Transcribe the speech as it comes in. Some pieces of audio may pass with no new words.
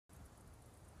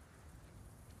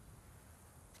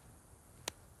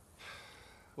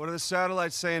What are the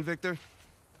satellites saying, Victor?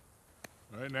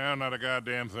 Right now, not a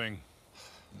goddamn thing.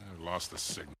 I've lost the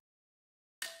signal.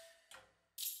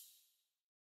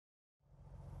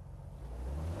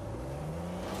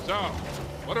 So,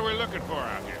 what are we looking for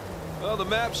out here? Well, the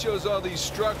map shows all these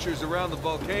structures around the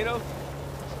volcano.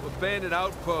 Some abandoned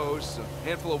outposts, a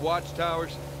handful of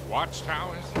watchtowers.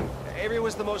 Watchtowers? Avery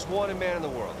was the most wanted man in the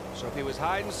world, so if he was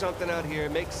hiding something out here,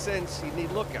 it makes sense he'd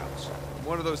need lookouts.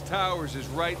 One of those towers is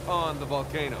right on the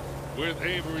volcano. With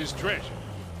Avery's treasure.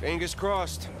 Fingers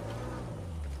crossed.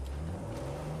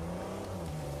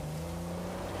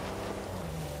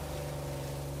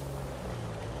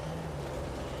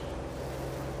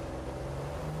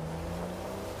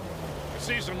 I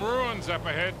see some ruins up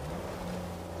ahead.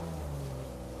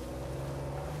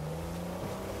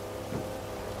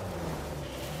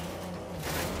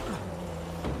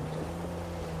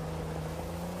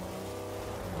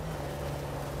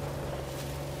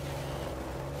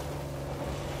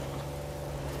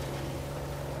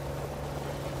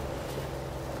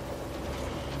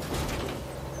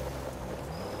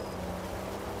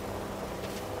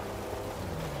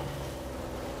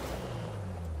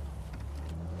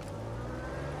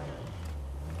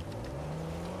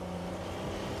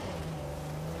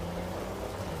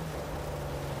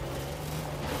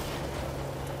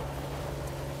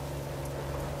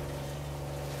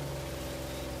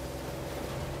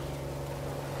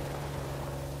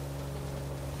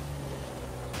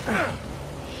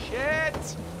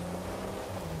 Shit!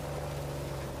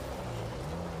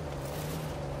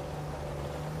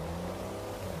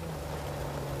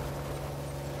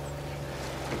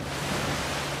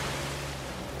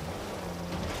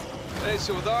 Hey,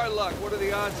 so with our luck, what are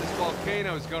the odds this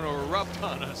volcano is going to erupt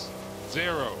on us?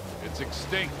 0. It's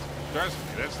extinct. Trust me,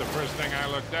 that's the first thing I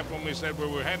looked up when we said we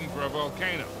were heading for a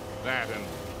volcano. That and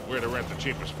where to rent the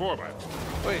cheapest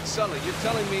 4x4. Wait, Sully, you're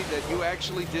telling me that you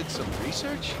actually did some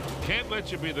research? Can't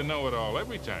let you be the know-it-all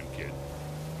every time, kid.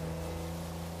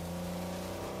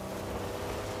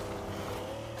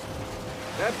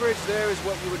 That bridge there is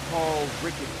what you would call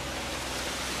rickety.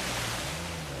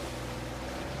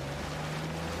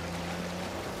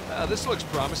 This looks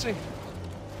promising.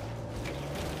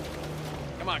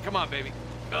 Come on, baby.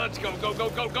 Let's go, go, go,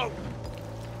 go, go!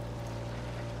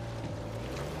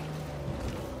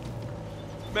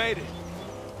 Made it.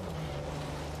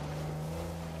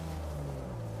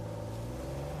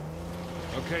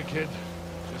 Okay, kid.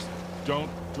 Just don't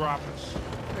drop us.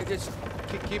 Hey, just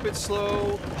keep it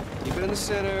slow, keep it in the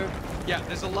center. Yeah,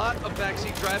 there's a lot of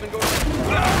backseat driving going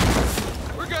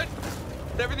on. We're good.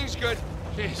 Everything's good.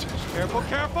 Jesus. Careful,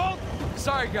 careful!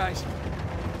 Sorry, guys.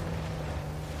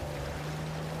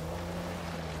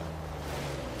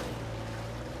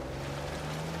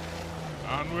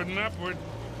 Onward and upward.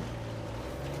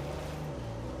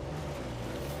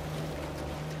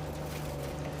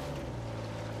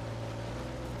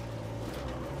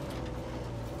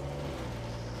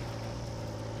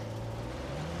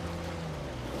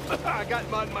 I got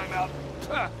mud in my mouth.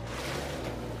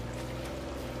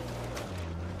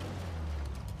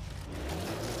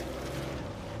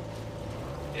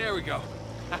 There we go.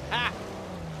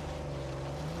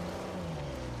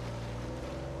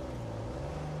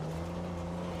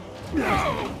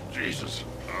 Oh, Jesus.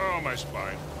 Oh, my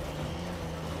spine.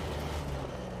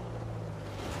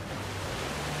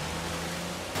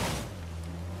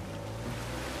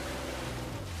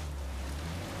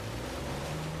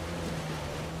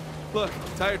 Look,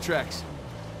 tire tracks.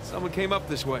 Someone came up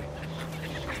this way.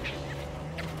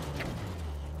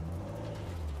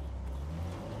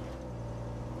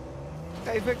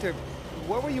 Hey, Victor,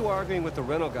 what were you arguing with the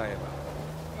rental guy about?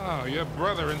 Oh, your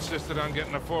brother insisted on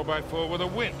getting a 4x4 with a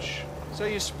winch. So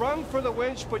you sprung for the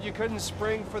winch, but you couldn't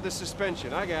spring for the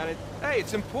suspension. I got it. Hey,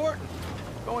 it's important.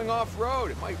 Going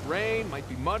off-road, it might rain, might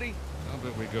be muddy. I'll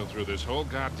bet we go through this whole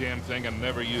goddamn thing and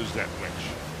never use that winch.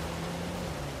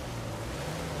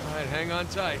 All right, hang on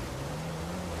tight.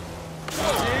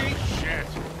 Oh, shit.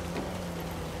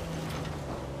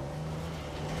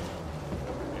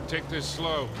 You take this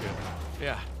slow, kid.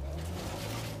 Yeah.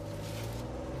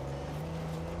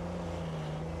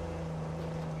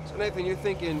 So, Nathan, you're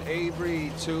thinking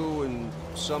Avery, too, and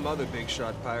some other big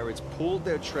shot pirates pulled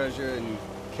their treasure and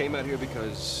came out here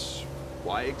because...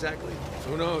 why exactly?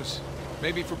 Who knows?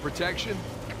 Maybe for protection?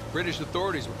 British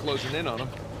authorities were closing in on them.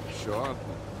 Sure.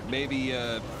 Maybe,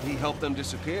 he helped them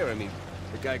disappear. I mean,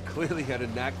 the guy clearly had a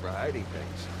knack for hiding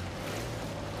things.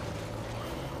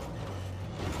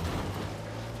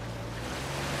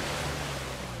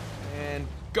 And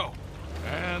go.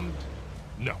 And...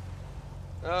 no.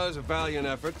 That was a valiant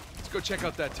effort. Let's go check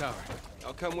out that tower.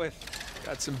 I'll come with.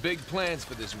 Got some big plans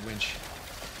for this winch.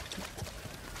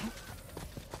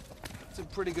 in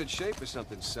pretty good shape for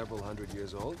something several hundred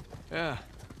years old. Yeah.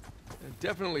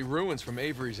 Definitely ruins from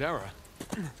Avery's era.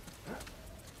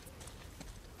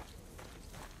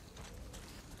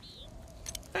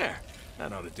 There.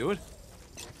 That ought to do it.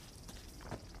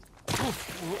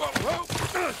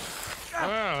 Whoa.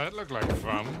 Well, that looked like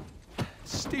fun.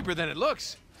 Steeper than it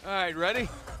looks. All right, ready?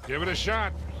 Give it a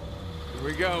shot. Here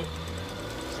we go.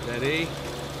 Steady.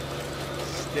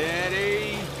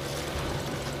 Steady.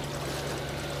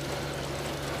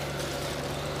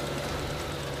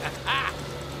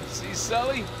 See,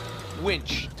 Sully?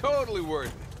 Winch. Totally worth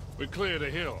it. We cleared a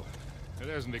hill. It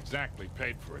hasn't exactly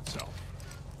paid for itself.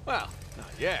 Well,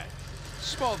 not yet.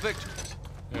 Small victories.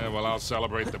 Yeah, well, I'll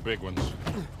celebrate the big ones.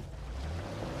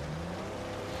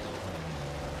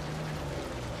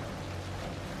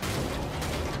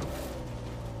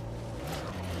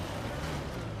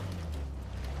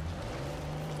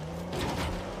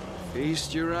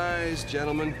 Feast your eyes,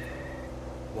 gentlemen.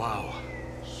 Wow.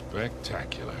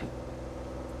 Spectacular.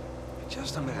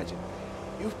 Just imagine.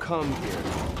 You've come here,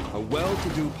 a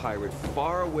well-to-do pirate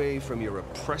far away from your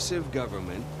oppressive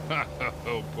government.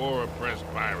 Oh, poor oppressed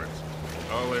pirates.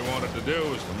 All they wanted to do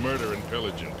was to murder and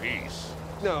pillage in peace.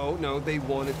 No, they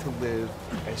wanted to live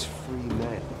as free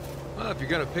men. Well, if you're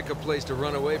gonna pick a place to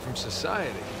run away from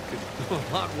society, you could do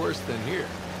a lot worse than here.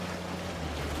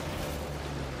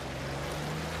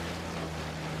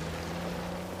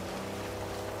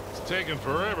 It's taken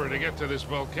forever to get to this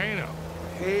volcano.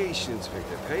 Patience,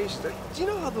 Victor, patience. Do you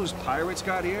know how those pirates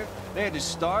got here? They had to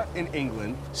start in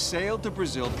England, sail to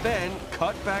Brazil, then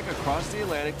cut back across the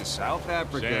Atlantic to South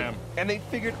Africa. Sam. And they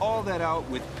figured all that out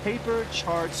with paper,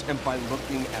 charts, and by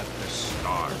looking at the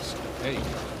stars. Hey,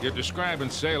 you're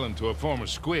describing sailing to a former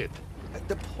squid.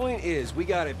 The point is, we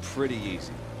got it pretty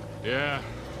easy. Yeah,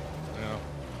 well,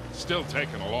 it's still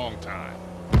taking a long time.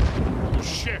 Oh,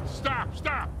 shit! Stop!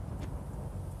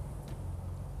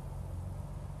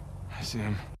 I see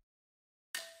him.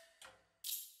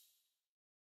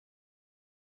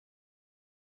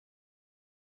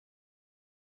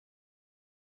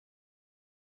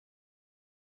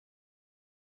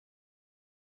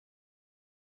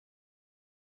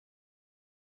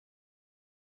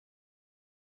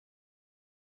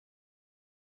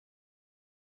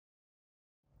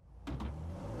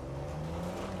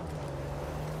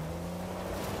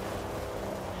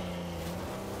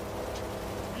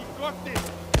 We got this!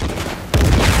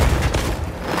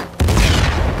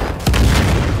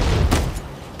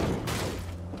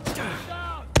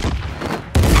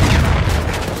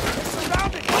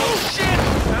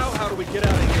 Get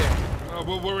out of here. Oh,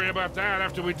 we'll worry about that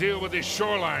after we deal with these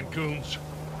shoreline goons.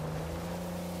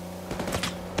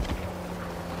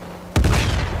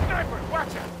 Sniper,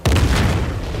 watch out!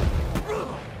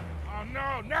 Oh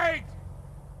no, Nate!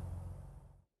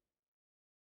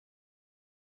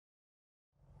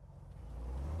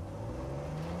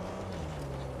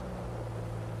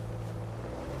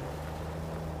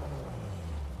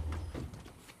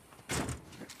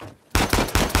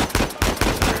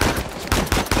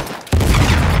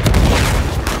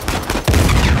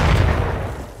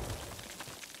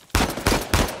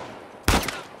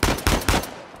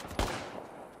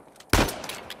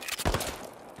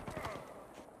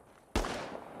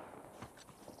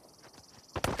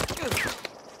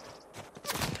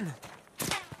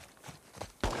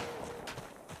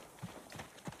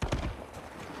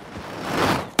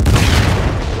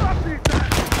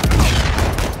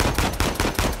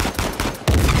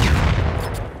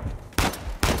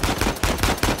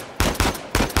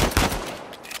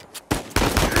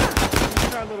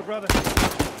 Little brother.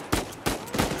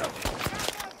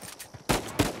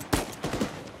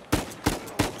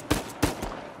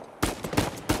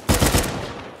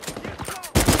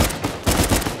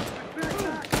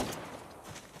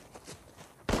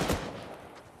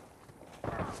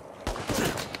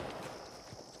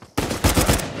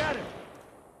 Got it.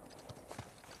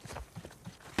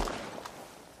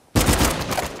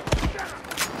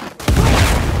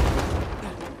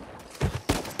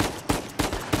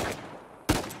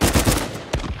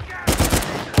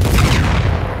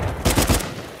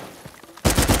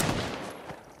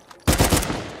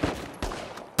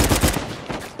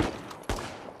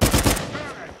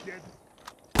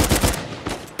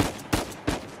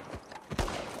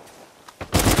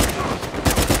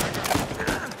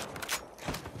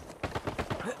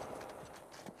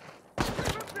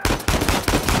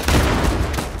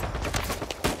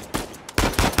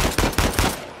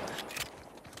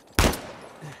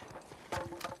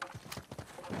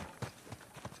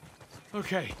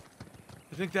 Okay.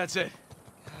 I think that's it.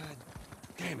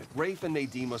 Damn it, Rafe and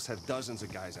Nadine must have dozens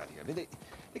of guys out here. I mean,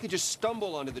 they could just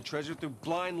stumble onto the treasure through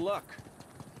blind luck.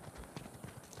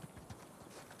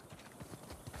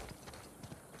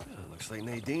 Looks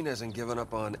like Nadine hasn't given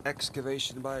up on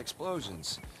excavation by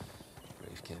explosions.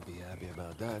 Rafe can't be happy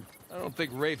about that. I don't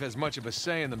think Rafe has much of a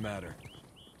say in the matter.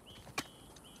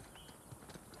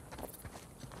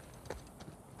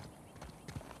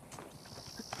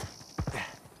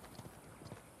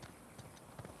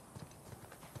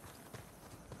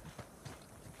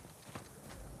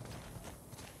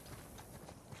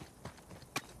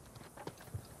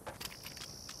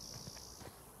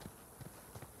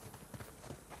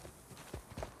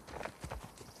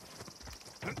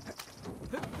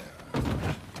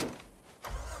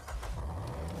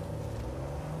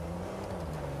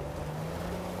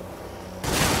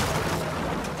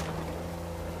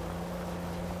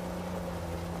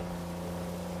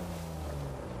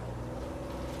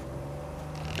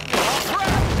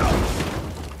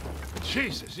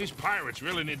 Jesus, these pirates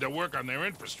really need to work on their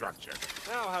infrastructure.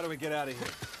 Now, how do we get out of here?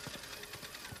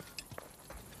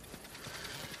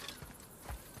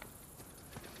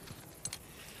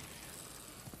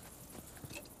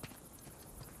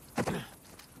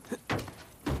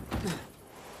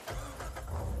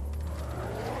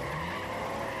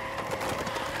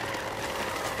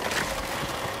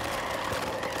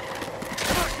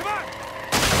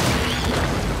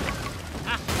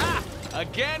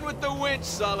 Again with the winch,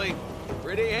 Sully.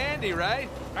 Pretty handy, right?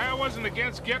 I wasn't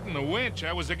against getting the winch.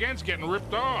 I was against getting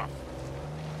ripped off.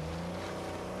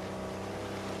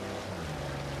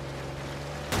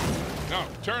 No,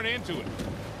 turn into it.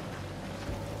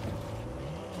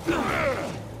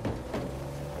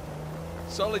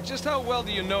 Sully, just how well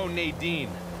do you know Nadine?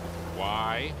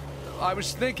 Why? I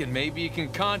was thinking maybe you can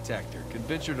contact her,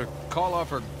 convince her to call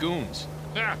off her goons.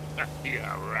 Yeah,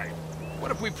 right.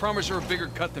 What if we promise her a bigger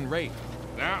cut than Rafe?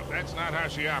 No, that's not how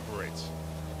she operates.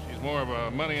 She's more of a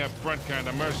money-up-front kind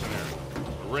of mercenary.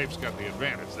 But Rafe's got the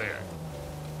advantage there.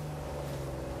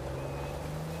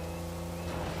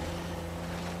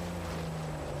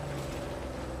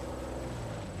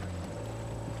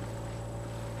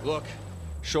 Look,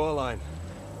 shoreline.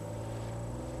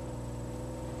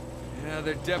 Yeah,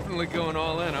 they're definitely going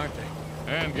all in, aren't they?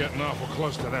 And getting awful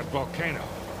close to that volcano.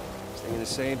 Thinking the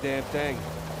same damn thing.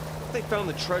 They found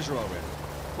the treasure already.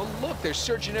 Well, look, they're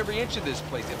searching every inch of this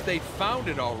place. If they'd found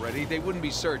it already, they wouldn't be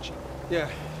searching. Yeah,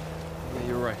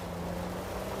 you're right.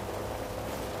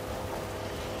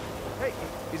 Hey,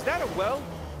 is that a well?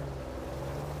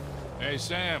 Hey,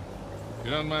 Sam. If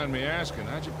you don't mind me asking,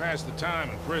 how'd you pass the time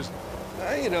in prison?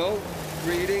 You know,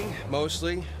 reading,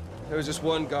 mostly. There was just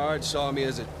one guard saw me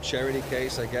as a charity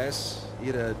case, I guess. He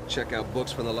had to check out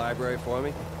books from the library for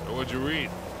me. So what'd you read?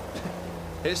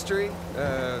 History,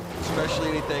 especially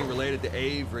anything related to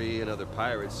Avery and other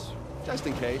pirates. Just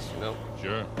in case, you know.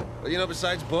 Sure. But, you know,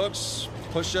 besides books,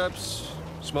 push-ups,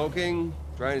 smoking,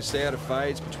 trying to stay out of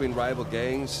fights between rival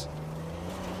gangs,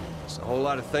 it's a whole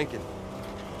lot of thinking.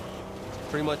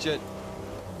 That's pretty much it.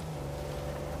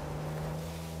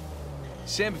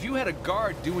 Sam, if you had a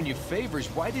guard doing you favors,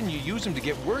 why didn't you use him to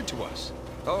get word to us?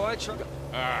 Oh, I tried.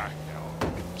 Ah,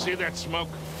 hell. See that smoke?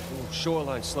 Ooh,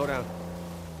 shoreline, slow down.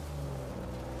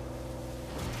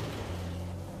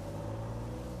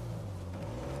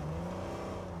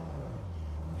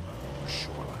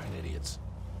 Shoreline idiots.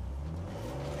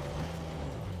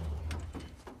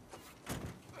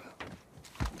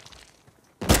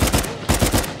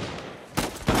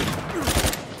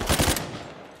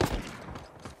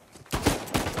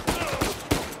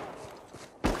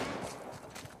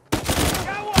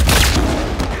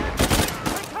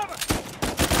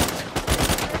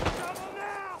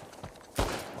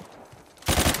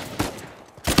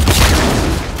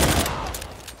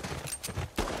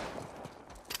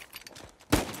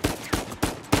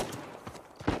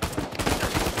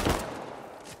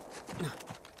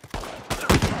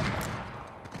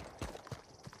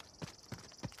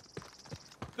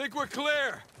 Think we're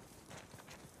clear.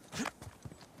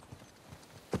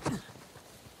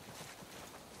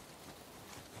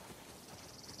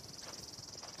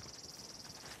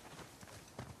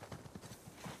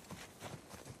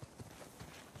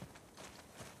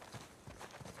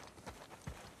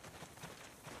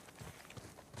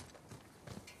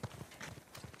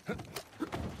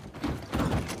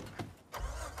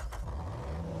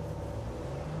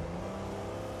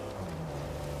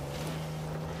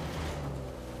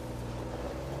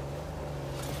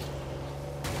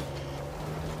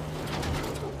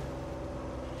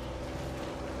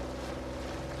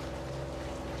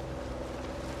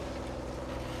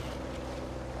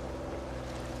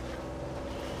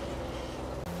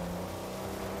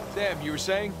 Sam, you were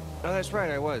saying? Oh, that's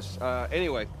right, I was.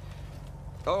 Anyway.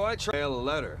 Oh, I tried to mail a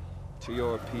letter to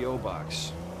your P.O.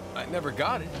 box. I never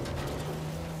got it.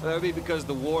 That would be because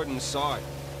the warden saw it.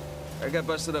 I got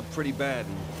busted up pretty bad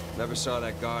and never saw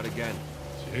that guard again.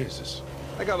 Jesus.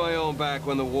 I got my own back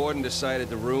when the warden decided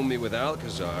to room me with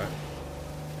Alcazar.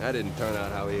 That didn't turn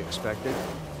out how he expected.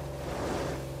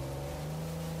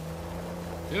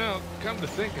 You know, come to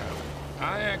think of it,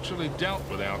 I actually dealt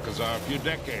with Alcazar a few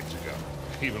decades ago,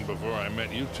 even before I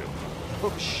met you two.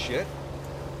 Oh, shit.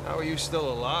 How are you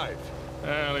still alive?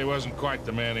 Well, he wasn't quite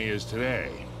the man he is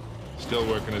today. Still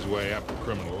working his way up the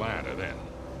criminal ladder then.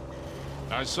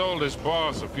 I sold his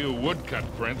boss a few woodcut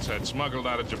prints I'd smuggled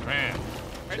out of Japan.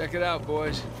 Check it out,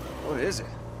 boys. What is it?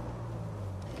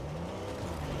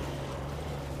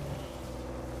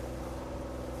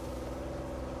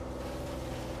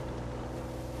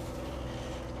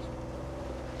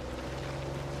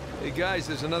 Hey, guys,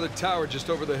 there's another tower just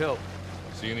over the hill.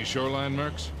 See any shoreline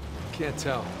mercs? Can't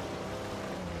tell.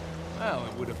 Well,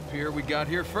 it would appear we got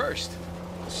here first.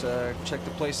 Let's check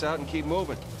the place out and keep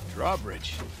moving.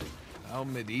 Drawbridge. How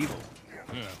medieval.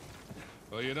 Yeah.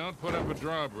 Well, you don't put up a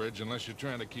drawbridge unless you're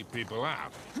trying to keep people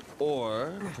out.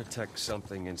 Or protect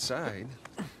something inside.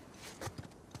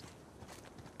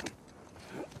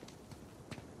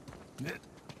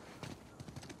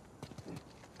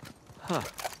 Huh.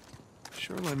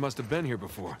 Shoreline must have been here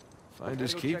before.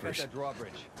 Finders keepers. Check out that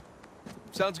drawbridge.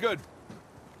 Sounds good.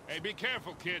 Hey, be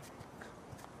careful, kid.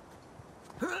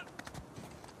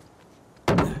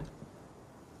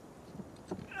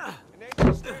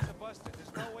 The stairs are busted.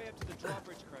 There's no way up to the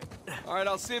drawbridge crane. All right,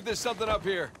 I'll see if there's something up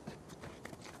here.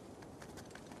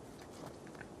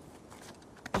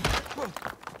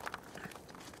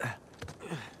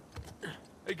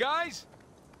 Hey, guys!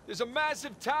 There's a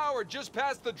massive tower just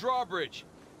past the drawbridge.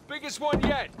 Biggest one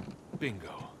yet.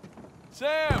 Bingo.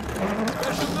 Sam!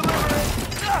 Special delivery!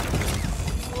 Ah!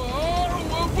 Whoa,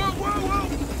 whoa, whoa, whoa, whoa!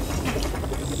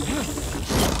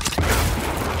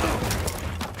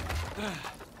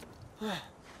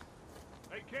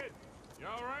 Hey, kid, you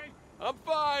all right? I'm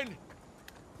fine.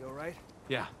 You all right?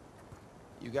 Yeah.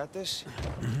 You got this?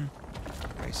 Mm-hmm.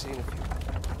 I seen a few.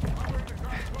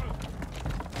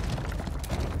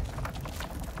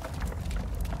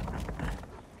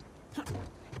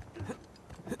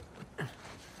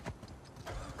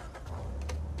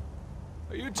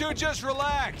 You two just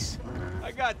relax.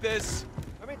 I got this.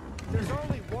 I mean, there's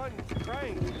only one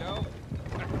crane, you know?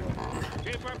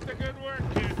 Keep up the good work,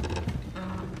 kid.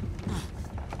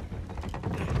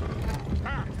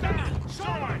 Ah,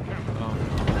 shoreline coming.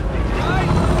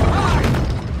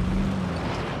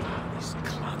 These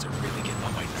clowns are really getting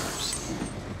on my nerves.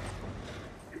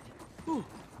 Oh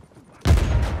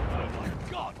my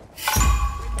God!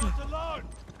 We're not alone!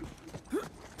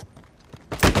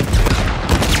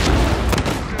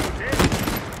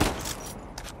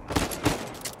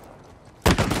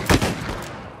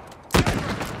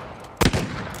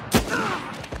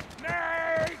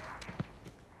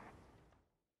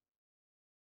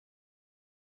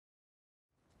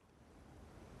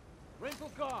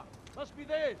 Rental car! Must be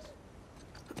theirs!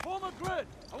 Form a grid!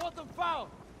 I want them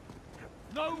found!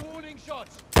 No warning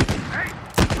shots! Hey!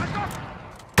 I got...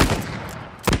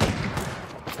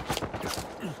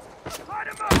 Hide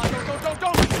him up!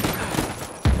 Don't!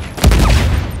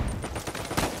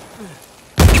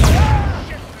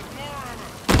 Shit, there's more of them.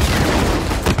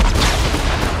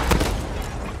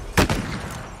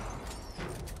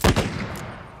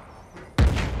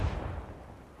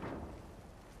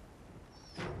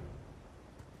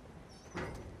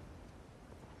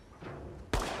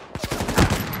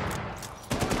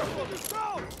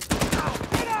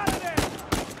 Get out of there!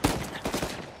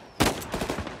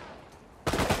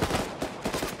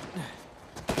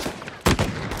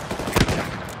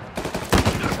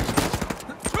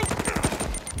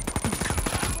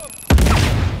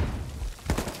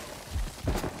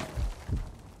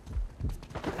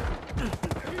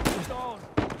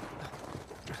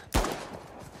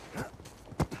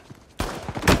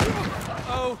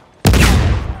 Oh.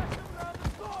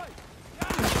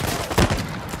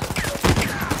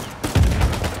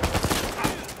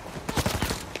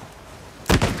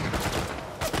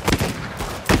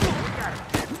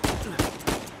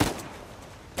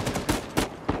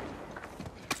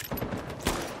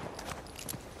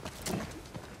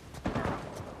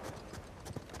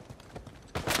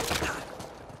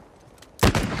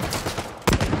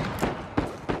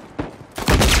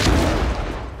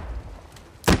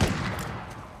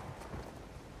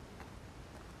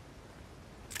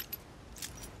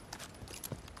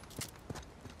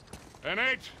 And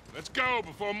Nate, let's go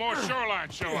before more shoreline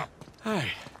show up.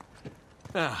 Hey.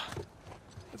 Now,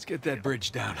 let's get that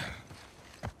bridge down.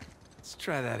 Let's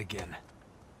try that again.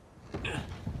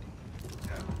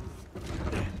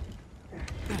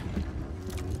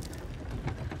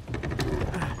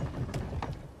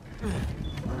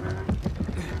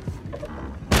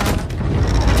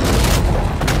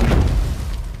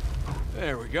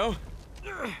 There we go.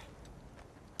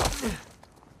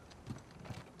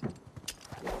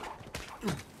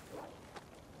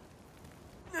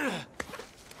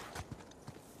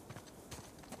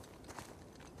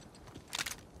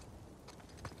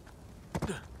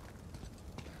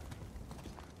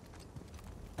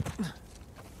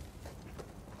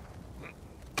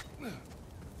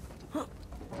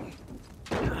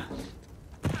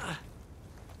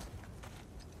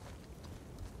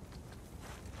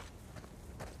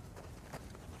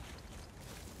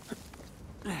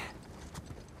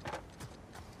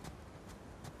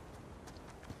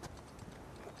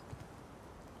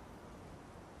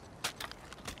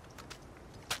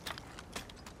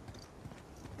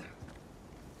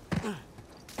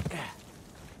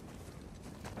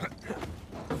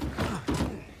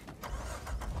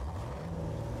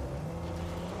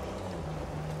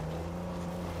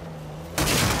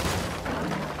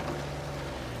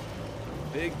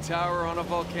 Big tower on a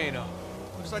volcano.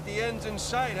 Looks like the end's in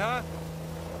sight, huh?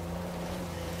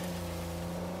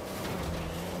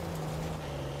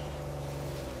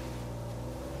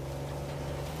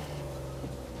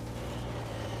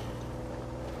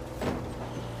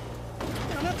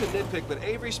 Not to nitpick, but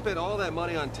Avery spent all that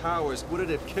money on towers. Would it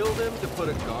have killed him to put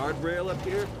a guardrail up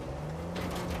here?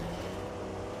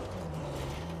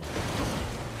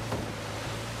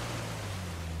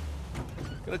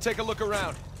 Gonna take a look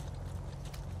around.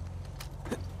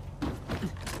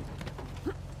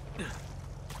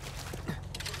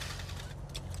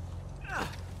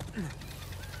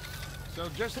 So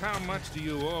just how much do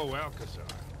you owe Alcazar?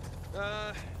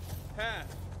 Half.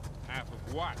 Half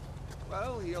of what?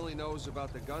 Well, he only knows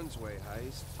about the Gunsway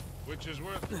heist. Which is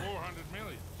worth 400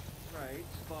 million. Right,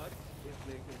 but if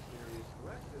Nathan's theory is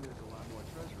correct, then there's a lot more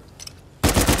treasure.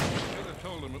 You should have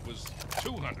told him it was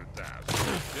 200,000.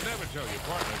 You never tell your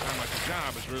partners how much a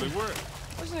job is really worth.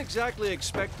 Wasn't exactly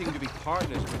expecting to be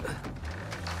partners with him.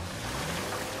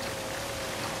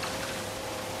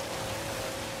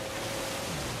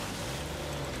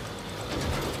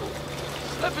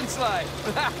 Slip and slide.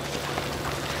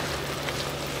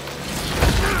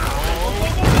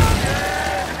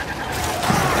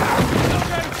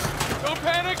 Okay, don't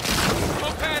panic.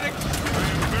 Don't panic. I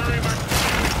am very much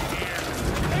panicked here.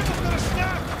 Cable's gonna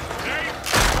snap! Dave!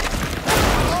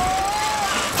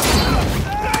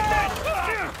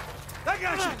 I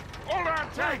got you! Hold on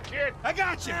tight, kid! I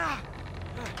got you!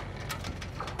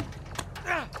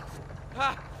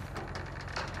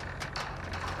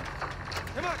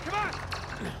 Come on, come on!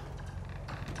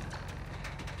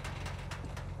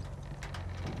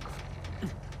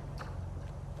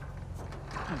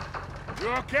 You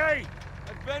okay?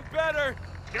 I've been better.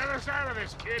 Get us out of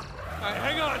this, kid. All right,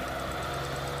 hang on.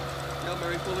 Hail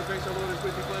Mary, full of grace, our Lord is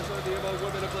with thee, blessed art thee among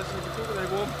women, and blessed is the fruit of thy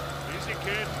womb. Easy,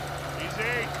 kid.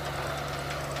 Easy.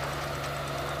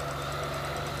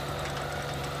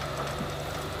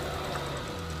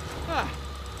 Ah.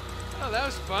 Oh, that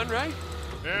was fun, right?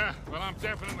 Yeah, well, I'm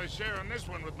definitely sharing this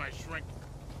one with my shrink.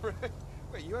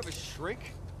 Wait, you have a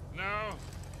shrink? No,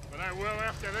 but I will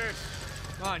after this.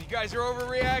 Come on, you guys are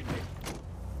overreacting.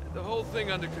 Get the whole thing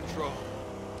under control.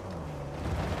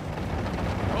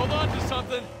 Hold on to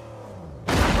something.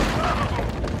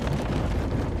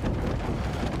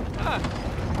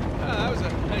 That was a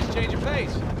nice change of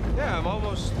pace. Yeah, I'm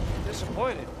almost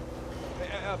disappointed.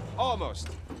 Almost.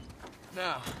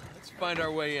 Now, let's find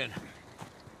our way in.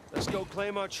 Let's go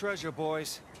claim our treasure,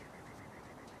 boys.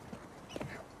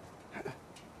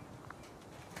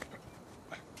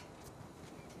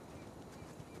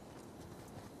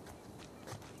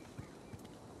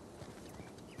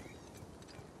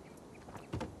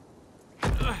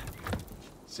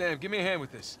 Sam, give me a hand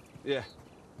with this. Yeah.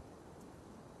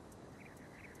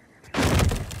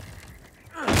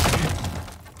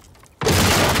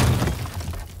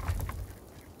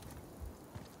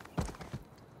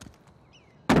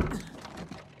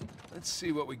 Let's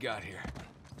see what we got here.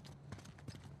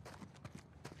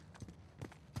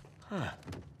 Huh.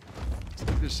 Looks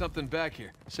like there's something back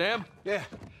here. Sam? Yeah.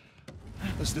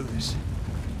 Let's do this.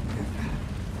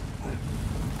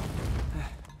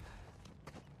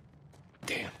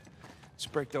 Damn. It's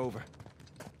braked over.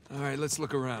 All right, let's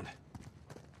look around.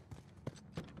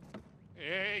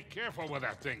 Hey, careful with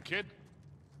that thing, kid.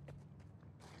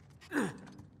 Let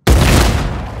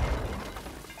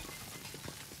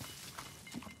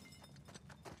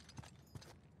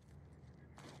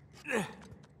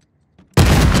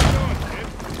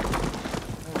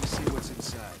me see what's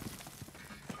inside.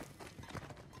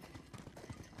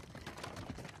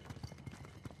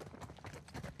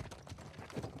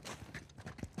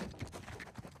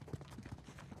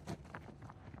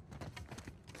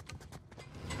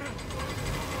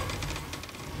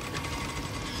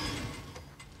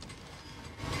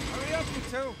 Hurry up, you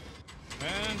two.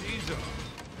 And he's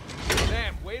off.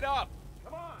 Sam, wait up!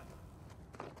 Come on.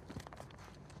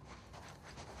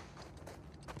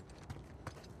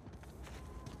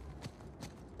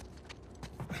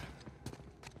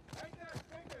 Right there,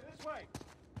 Finger, this way.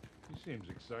 He seems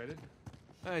excited.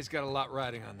 He's got a lot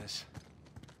riding on this.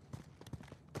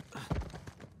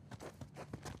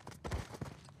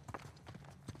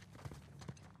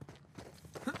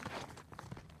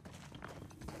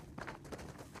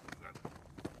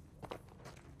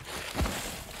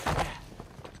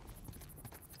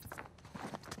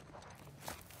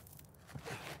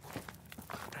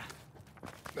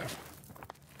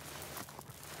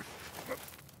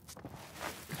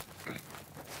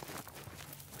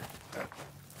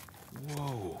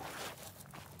 Whoa.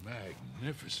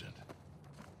 Magnificent.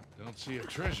 Don't see a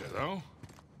treasure, though.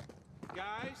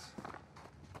 Guys?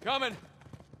 Coming!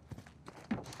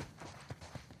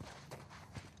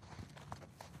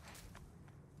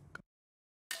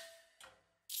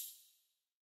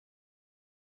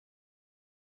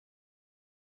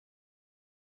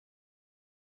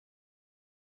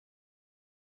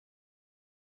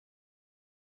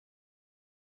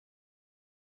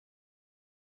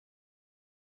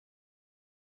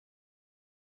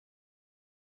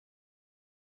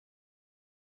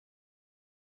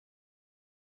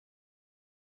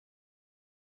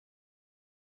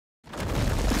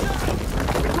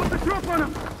 Drop on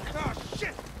him! Oh,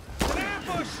 shit! An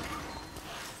ambush!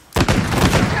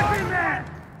 Get in there!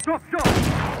 Drop shot!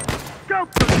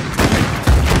 Scope them!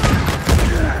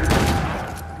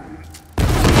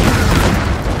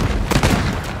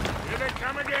 Here they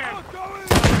come again!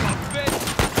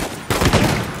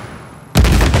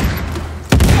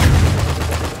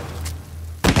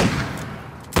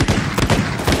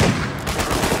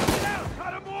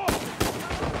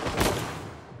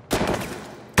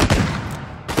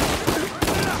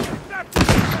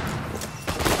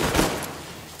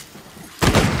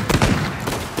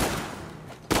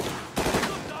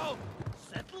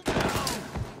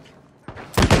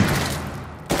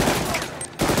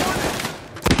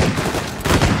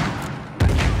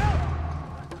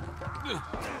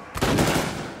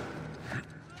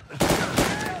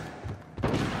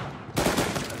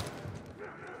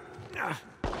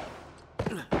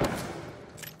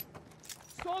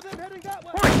 Saw them heading that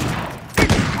way!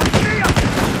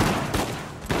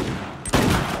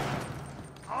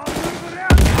 I'll move it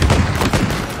out!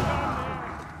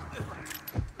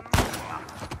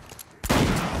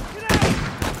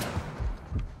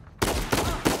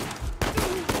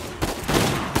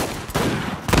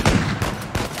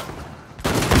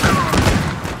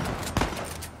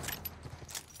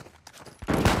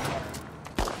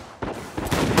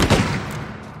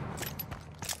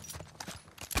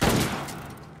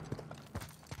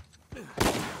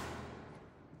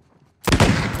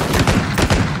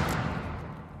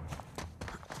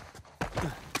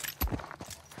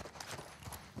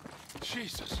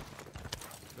 Jesus. Is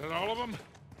that all of them?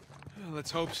 Well,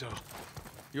 let's hope so.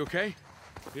 You okay?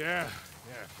 Yeah,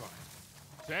 fine.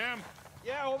 Sam?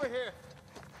 Yeah, over here.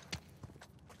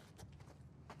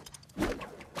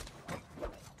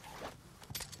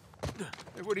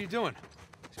 Hey, what are you doing?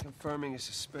 He's confirming his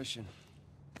suspicion.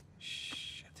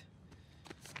 Shit.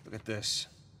 Look at this.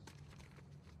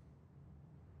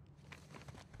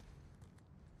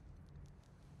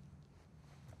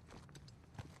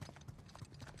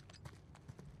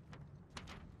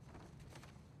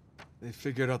 They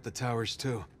figured out the towers,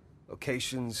 too.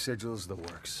 Locations, sigils, the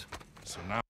works. So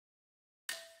now